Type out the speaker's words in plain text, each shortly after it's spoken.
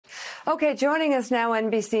Okay, joining us now,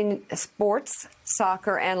 NBC Sports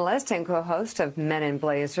soccer analyst and co-host of Men in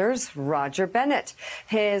Blazers, Roger Bennett.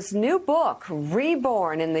 His new book,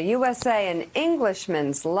 Reborn in the USA, an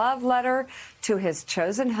Englishman's love letter to his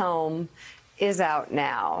chosen home, is out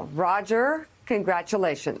now. Roger,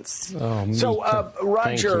 congratulations.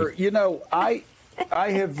 Roger, you know, I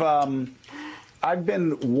have I've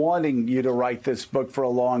been wanting you to write this book for a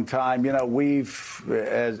long time. You know,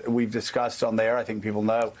 as we've discussed on there, I think people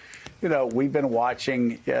know, you know, we've been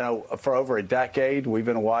watching, you know, for over a decade. We've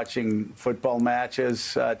been watching football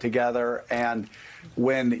matches together. And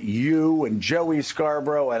when you and Joey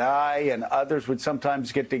Scarborough and I and others would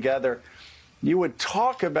sometimes get together, you would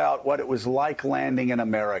talk about what it was like landing in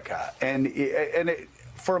America. And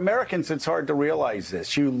for Americans, it's hard to realize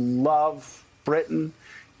this. You love Britain.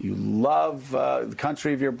 You love the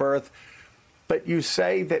country of your birth. But you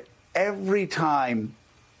say that every time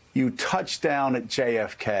you touch down at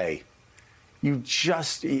JFK,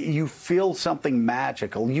 you feel something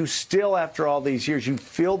magical. You still, after all these years, you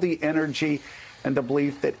feel the energy and the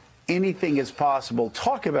belief that anything is possible.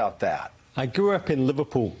 Talk about that. I grew up in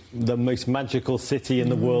Liverpool, the most magical city in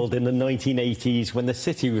the world in the 1980s, when the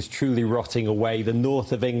city was truly rotting away. The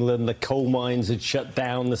north of England, the coal mines had shut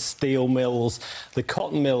down, the steel mills, the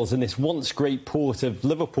cotton mills, and this once great port of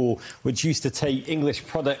Liverpool, which used to take English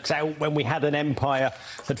products out when we had an empire,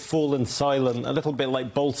 had fallen silent, a little bit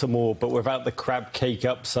like Baltimore, but without the crab cake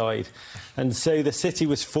upside. And so the city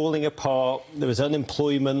was falling apart, there was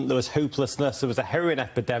unemployment, there was hopelessness, there was a heroin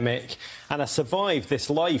epidemic, and I survived this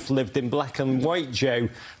life lived in black and white, Joe,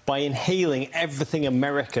 by inhaling everything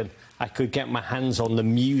American I could get my hands on: the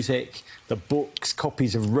music, the books,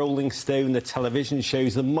 copies of Rolling Stone, the television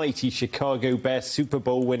shows, the mighty Chicago Bears Super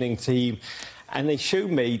Bowl winning team. And they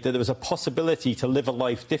showed me that there was a possibility to live a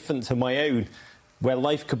life different to my own, where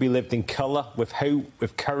life could be lived in colour, with hope,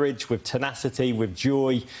 with courage, with tenacity, with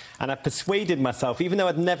joy. And I persuaded myself, even though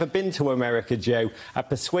I'd never been to America, Joe, I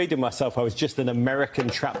persuaded myself I was just an American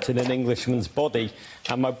trapped in an Englishman's body.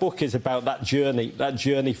 And my book is about that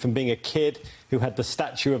journey from being a kid who had the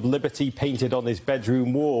Statue of Liberty painted on his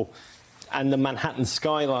bedroom wall and the Manhattan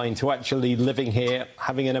skyline, to actually living here,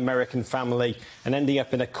 having an American family, and ending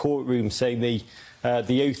up in a courtroom saying the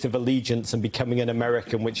oath of allegiance and becoming an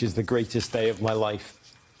American, which is the greatest day of my life.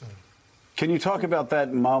 Can you talk about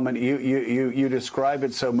that moment? You describe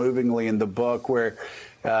it so movingly in the book, where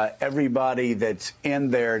everybody that's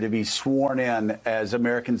in there to be sworn in as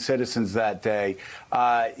American citizens that day,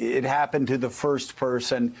 it happened to the first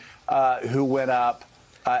person who went up,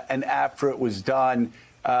 and after it was done,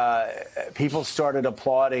 people started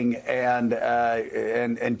applauding, and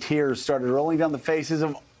tears started rolling down the faces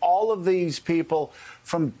of all of these people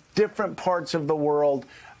from different parts of the world,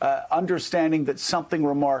 understanding that something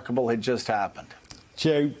remarkable had just happened.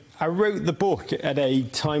 Joe, I wrote the book at a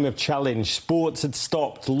time of challenge. Sports had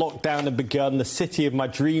stopped, lockdown had begun. The city of my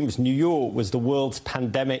dreams, New York, was the world's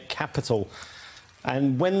pandemic capital.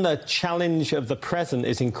 And when the challenge of the present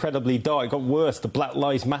is incredibly dark, it got worse. The Black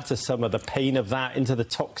Lives Matter summer, the pain of that, into the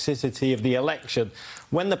toxicity of the election.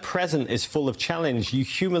 When the present is full of challenge, you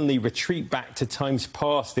humanly retreat back to times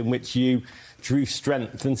past in which you drew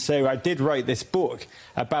strength. And so I did write this book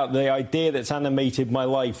about the idea that's animated my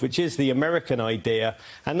life, which is the American idea.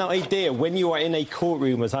 And that idea, when you are in a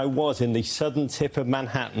courtroom, as I was in the southern tip of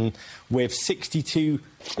Manhattan, with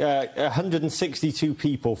 162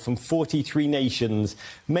 people from 43 nations,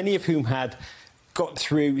 many of whom had got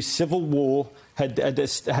through civil war, had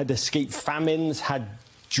escaped famines, had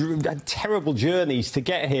terrible journeys to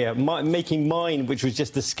get here, making mine, which was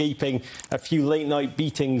just escaping a few late-night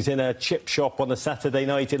beatings in a chip shop on a Saturday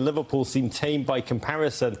night in Liverpool, seemed tame by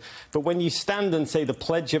comparison. But when you stand and say the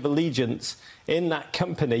Pledge of Allegiance in that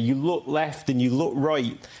company, you look left and you look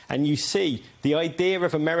right, and you see the idea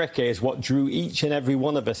of America is what drew each and every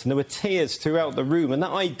one of us. And there were tears throughout the room. And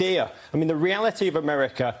that idea, I mean, the reality of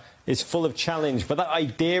America is full of challenge, but that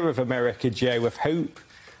idea of America, Joe, of hope,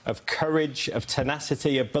 of courage, of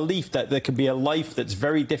tenacity, of belief that there could be a life that's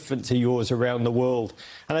very different to yours around the world.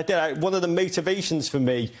 And one of the motivations for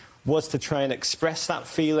me was to try and express that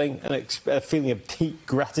feeling, a feeling of deep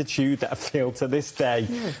gratitude that I feel to this day.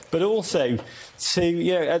 Yeah. But also to,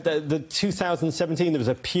 you know, at the 2017, there was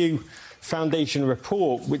a Pew Foundation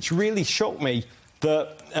report which really shocked me,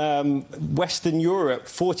 that Western Europe,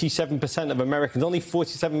 47% of Americans, only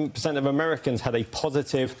 47% of Americans had a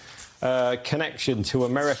positive connection to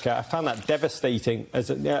America. I found that devastating as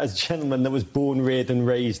a gentleman that was born, reared and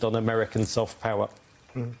raised on American soft power.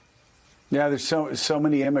 Mm. Yeah, there's so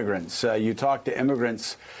many immigrants. You talk to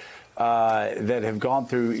immigrants that have gone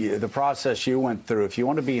through the process you went through. If you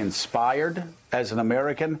want to be inspired as an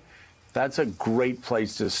American, That's a great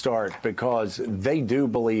place to start, because they do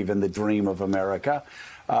believe in the dream of America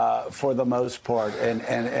for the most part.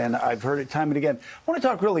 And I've heard it time and again. I want to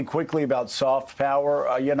talk really quickly about soft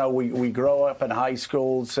power. You know, we grow up in high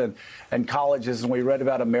schools and colleges, and we read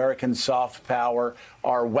about American soft power,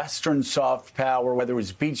 our Western soft power, whether it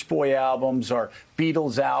was Beach Boy albums or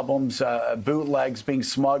Beatles albums, bootlegs being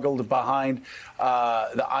smuggled behind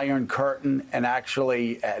the Iron Curtain, and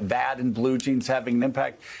actually that and blue jeans having an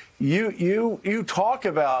impact. You talk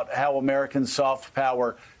about how American soft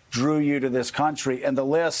power drew you to this country, and the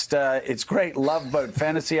list, it's great. Love Boat,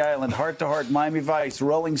 Fantasy Island, Heart to Heart, Miami Vice,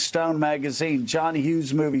 Rolling Stone magazine, John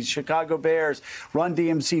Hughes movies, Chicago Bears, Run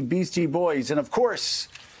DMC, Beastie Boys, and of course,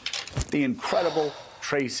 the incredible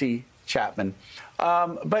Tracy Chapman.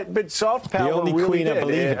 But soft power really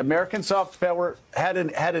did. American soft power had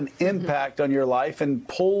an impact on your life and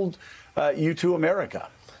pulled you to America.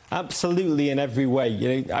 Absolutely, in every way.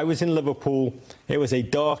 You know, I was in Liverpool. It was a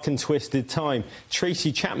dark and twisted time.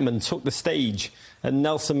 Tracy Chapman took the stage at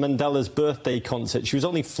Nelson Mandela's birthday concert. She was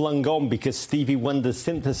only flung on because Stevie Wonder's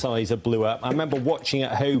synthesizer blew up. I remember watching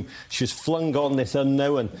at home. She was flung on this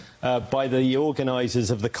unknown by the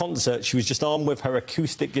organisers of the concert. She was just on with her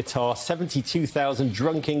acoustic guitar. 72,000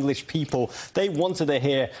 drunk English people. They wanted to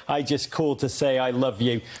hear "I Just Called to Say I Love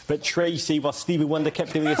You." But Tracy, while Stevie Wonder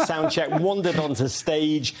kept doing a sound check, wandered onto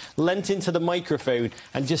stage, leant into the microphone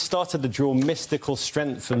and just started to draw mystical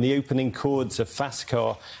strength from the opening chords of Fast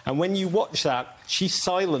Car. And when you watch that, she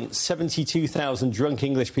silenced 72,000 drunk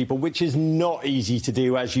English people, which is not easy to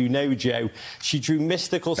do, as you know, Joe. She drew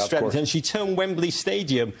mystical strength, and she turned Wembley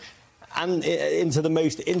Stadium and into the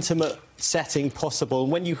most intimate setting possible.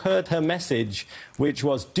 And when you heard her message, which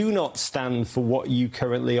was, do not stand for what you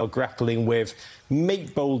currently are grappling with,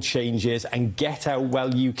 make bold changes and get out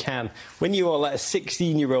while you can. When you are like a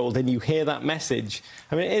 16-year-old and you hear that message,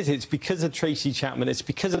 I mean, it's because of Tracy Chapman. It's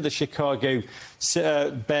because of the Chicago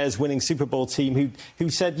Bears winning Super Bowl team who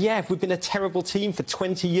said, yeah, we've been a terrible team for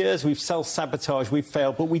 20 years. We've self-sabotaged. We've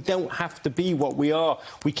failed. But we don't have to be what we are.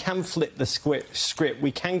 We can flip the script.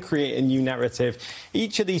 We can create a new narrative.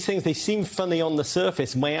 Each of these things, they seem funny on the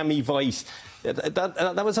surface. Miami Vice,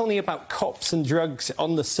 that was only about cops and drugs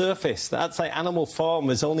on the surface. That's like Animal Farm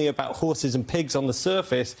was only about horses and pigs on the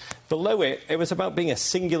surface. Below it, it was about being a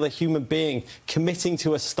singular human being, committing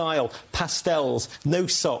to a style, pastels, no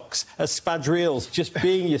socks, espadrilles, just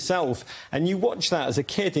being yourself. And you watch that as a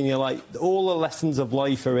kid and you're like, all the lessons of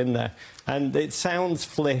life are in there. And it sounds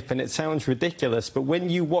flip and it sounds ridiculous, but when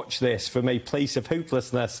you watch this from a place of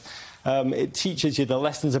hopelessness, it teaches you the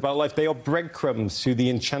lessons about life. They are breadcrumbs through the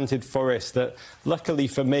enchanted forest that, luckily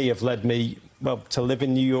for me, have led me, well, to live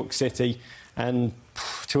in New York City and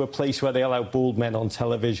to a place where they allow bald men on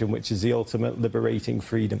television, which is the ultimate liberating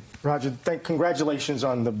freedom. Roger, congratulations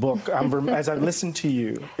on the book. As I listen to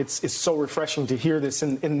you, it's so refreshing to hear this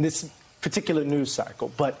in this particular news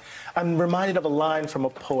cycle. But I'm reminded of a line from a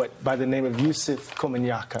poet by the name of Yusuf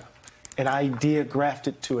Komunyakaa, an idea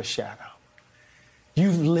grafted to a shadow.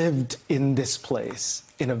 You've lived in this place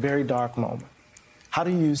in a very dark moment. How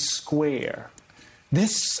do you square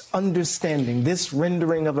this understanding, this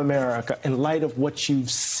rendering of America in light of what you've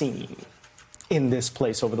seen in this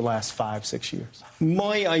place over the last 5-6 years?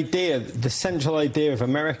 My idea, the central idea of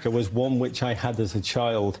America, was one which I had as a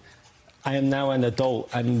child. I am now an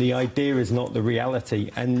adult, and the idea is not the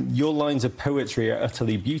reality. And your lines of poetry are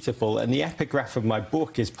utterly beautiful. And the epigraph of my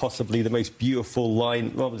book is possibly the most beautiful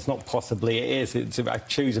line. Well, it's not possibly, it is. I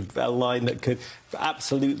chose a line that could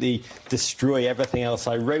absolutely destroy everything else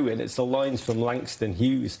I wrote. And it's the lines from Langston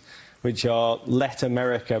Hughes, which are, let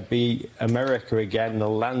America be America again, the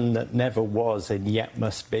land that never was and yet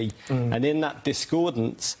must be. And in that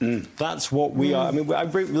discordance, that's what we are. I mean, I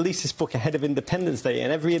released this book ahead of Independence Day,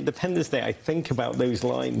 and every Independence Day I think about those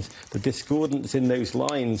lines, the discordance in those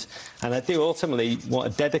lines, and I do ultimately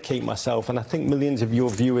want to dedicate myself, and I think millions of your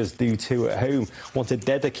viewers do too at home, want to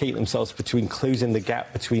dedicate themselves between closing the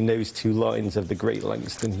gap between those two lines of the great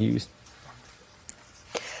Langston Hughes.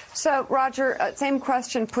 So, Roger, same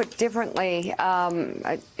question put differently.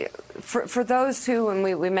 For those who, and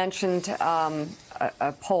we mentioned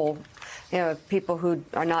a poll, you know, people who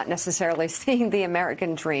are not necessarily seeing the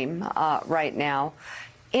American dream right now,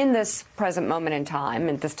 in this present moment in time,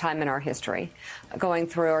 at this time in our history, going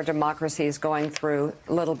through, our democracy is going through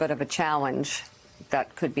a little bit of a challenge.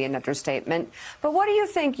 That could be an understatement. But what do you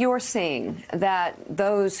think you're seeing that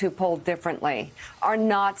those who polled differently are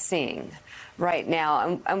not seeing right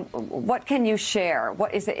now? And what can you share?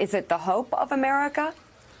 What is it? Is it the hope of America?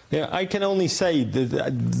 Yeah, I can only say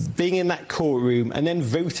that being in that courtroom and then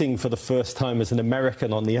voting for the first time as an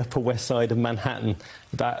American on the Upper West Side of Manhattan,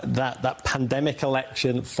 that pandemic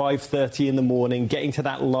election, 5:30 in the morning, getting to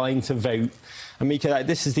that line to vote. I mean,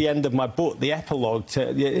 this is the end of my book, the epilogue.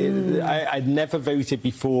 I'd never voted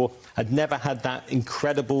before. I'd never had that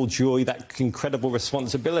incredible joy, that incredible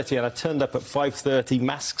responsibility. And I turned up at 5:30,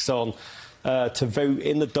 masks on, to vote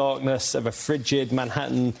in the darkness of a frigid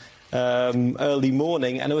Manhattan early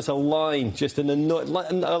morning, and there was a line, just a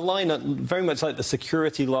line very much like the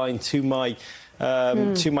security line to my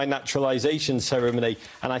naturalization ceremony,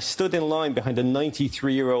 and I stood in line behind a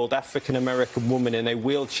 93-year-old African-American woman in a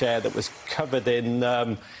wheelchair that was covered in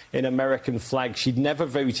American flags. She'd never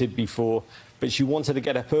voted before, but she wanted to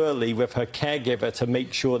get up early with her caregiver to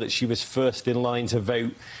make sure that she was first in line to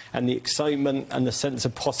vote. And the excitement and the sense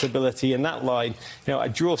of possibility in that line, I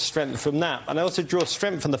draw strength from that. And I also draw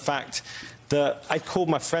strength from the fact that I called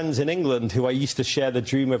my friends in England, who I used to share the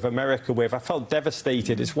dream of America with. I felt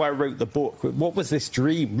devastated. It's why I wrote the book. What was this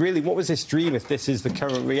dream? Really, what was this dream if this is the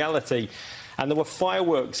current reality? And there were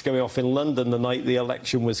fireworks going off in London the night the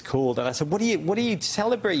election was called. And I said, what are you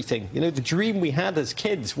celebrating? The dream we had as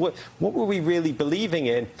kids. What were we really believing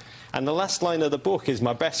in? And the last line of the book is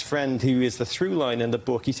my best friend, who is the through line in the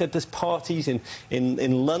book. He said there's parties in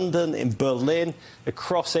London, in Berlin,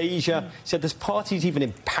 across Asia. He said there's parties even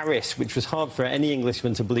in Paris, which was hard for any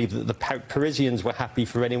Englishman to believe that the Parisians were happy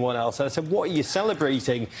for anyone else. And I said, what are you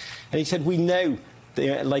celebrating? And he said, we know,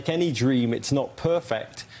 like any dream, it's not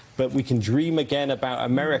perfect, but we can dream again about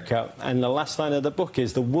America. And the last line of the book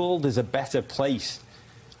is, the world is a better place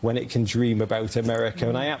when it can dream about America.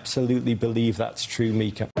 And I absolutely believe that's true,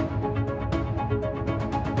 Mika.